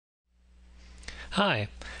Hi.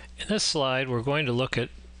 In this slide, we're going to look at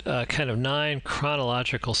kind of 9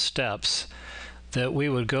 chronological steps that we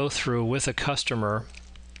would go through with a customer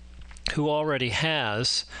who already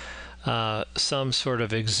has some sort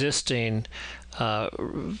of existing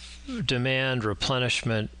demand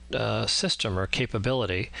replenishment system or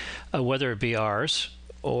capability, whether it be ours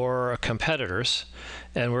or a competitor's,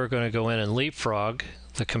 and we're going to go in and leapfrog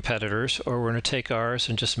the competitors, or we're going to take ours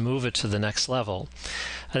and just move it to the next level.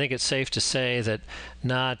 I think it's safe to say that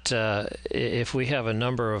not if we have a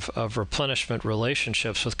number of replenishment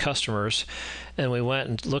relationships with customers, and we went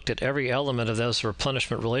and looked at every element of those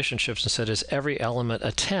replenishment relationships and said, is every element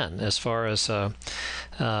a 10 as far as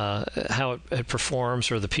how it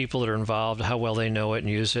performs, or the people that are involved, how well they know it and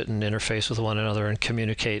use it and interface with one another and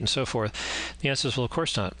communicate and so forth? The answer is, well, of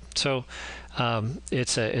course not. So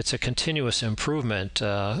it's a continuous improvement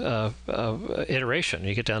iteration.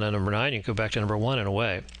 You get down to number 9, you go back to number 1 in a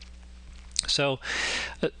way. So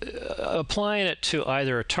applying it to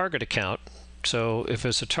either a target account. So if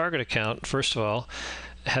it's a target account, first of all,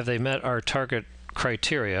 have they met our target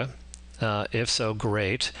criteria? If so,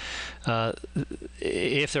 great.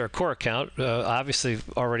 If they're a core account, obviously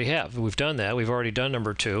already have. We've done that. We've already done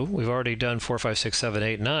number 2. We've already done 4, 5, 6, 7,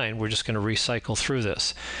 8, 9. We're just going to recycle through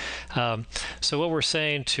this. So what we're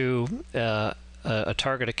saying to a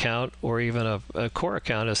target account or even a core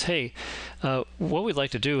account is, hey, what we'd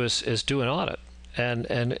like to do is do an audit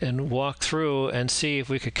and walk through and see if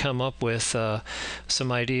we could come up with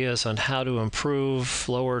some ideas on how to improve,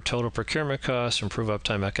 lower total procurement costs, improve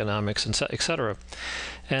uptime economics, and et cetera.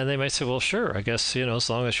 And they might say, well, sure, I guess, as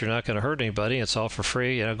long as you're not going to hurt anybody, it's all for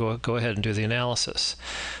free, go ahead and do the analysis.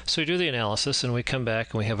 So we do the analysis, and we come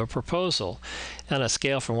back and we have a proposal. On a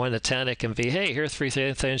scale from 1 to 10, it can be, hey, here are 3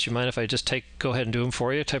 things. You mind if I just go ahead and do them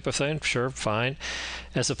for you type of thing? Sure, fine.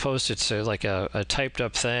 As opposed to it's like a typed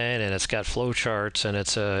up thing, and it's got flow charts, and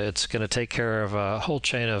it's going to take care of a whole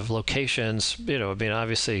chain of locations.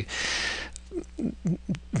 Obviously,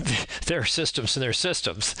 their systems and their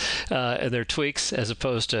systems, and their tweaks, as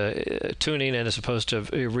opposed to tuning and as opposed to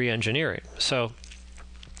re-engineering. So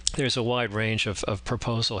there's a wide range of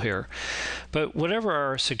proposal here. But whatever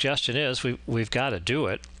our suggestion is, we've got to do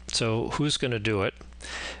it. So who's going to do it?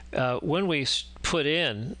 When we put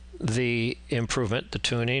in the improvement, the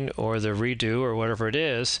tuning, or the redo, or whatever it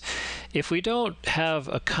is, if we don't have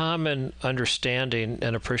a common understanding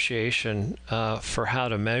and appreciation for how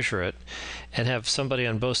to measure it, and have somebody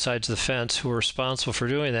on both sides of the fence who are responsible for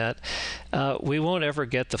doing that, we won't ever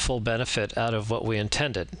get the full benefit out of what we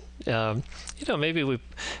intended. Maybe we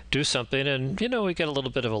do something and, we get a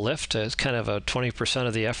little bit of a lift. It's kind of a 20%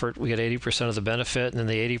 of the effort. We get 80% of the benefit, and then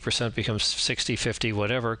the 80% becomes 60, 50,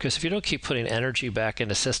 whatever. Because if you don't keep putting energy back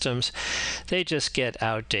into systems, they just get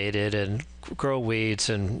outdated and grow weeds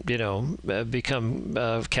and, become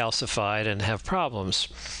calcified and have problems.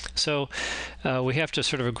 So we have to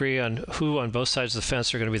sort of agree on who on both sides of the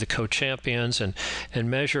fence are going to be the co-champions and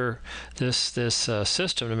measure this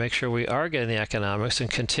system to make sure we are getting the economics and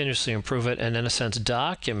continuously improve it, and in a sense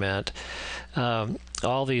document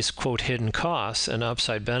all these, quote, hidden costs and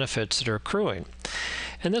upside benefits that are accruing.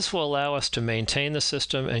 And this will allow us to maintain the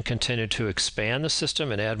system and continue to expand the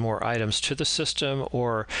system and add more items to the system,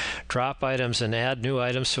 or drop items and add new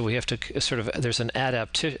items. So we have to there's an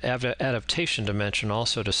adaptation dimension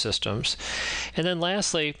also to systems. And then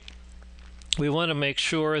lastly, we want to make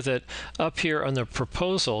sure that up here on the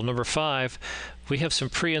proposal, number 5, we have some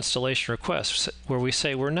pre-installation requests where we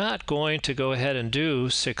say we're not going to go ahead and do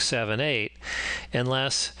 6, 7, 8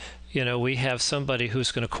 unless we have somebody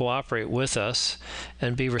who's going to cooperate with us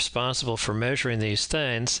and be responsible for measuring these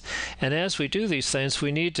things. And as we do these things,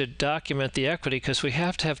 we need to document the equity, because we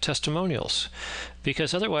have to have testimonials.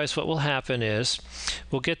 Because otherwise what will happen is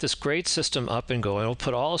we'll get this great system up and going, we'll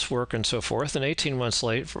put all this work and so forth, and 18 months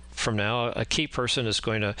from now, a key person is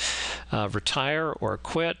going to retire or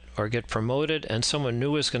quit or get promoted, and someone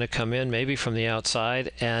new is going to come in, maybe from the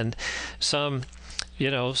outside, and some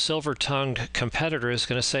silver-tongued competitor is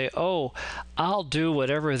going to say, oh, I'll do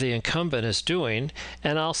whatever the incumbent is doing,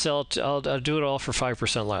 and I'll do it all for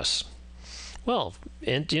 5% less. Well,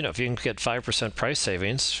 if you can get 5% price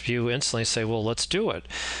savings, you instantly say, well, let's do it.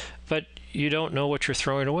 But you don't know what you're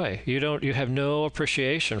throwing away. You have no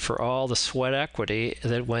appreciation for all the sweat equity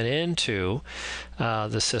that went into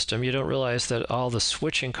the system. You don't realize that all the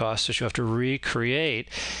switching costs that you have to recreate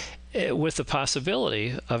with the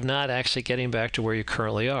possibility of not actually getting back to where you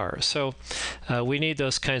currently are. So we need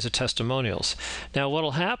those kinds of testimonials. Now what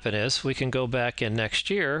will happen is we can go back in next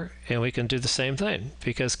year and we can do the same thing,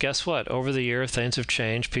 because guess what? Over the year things have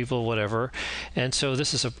changed, people, whatever. And so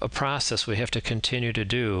this is a process we have to continue to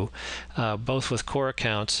do, both with core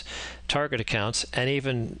accounts, target accounts, and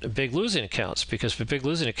even big losing accounts, because for big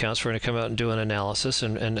losing accounts we're going to come out and do an analysis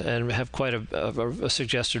and have quite a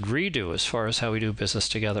suggested redo as far as how we do business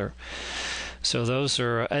together. So those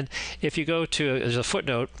are, and if you go to, there's a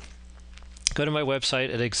footnote, go to my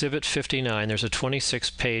website at Exhibit 59. There's a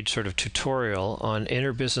 26-page sort of tutorial on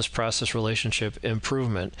inter-business process relationship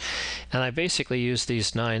improvement. And I basically use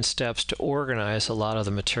these 9 steps to organize a lot of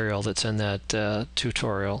the material that's in that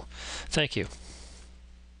tutorial. Thank you.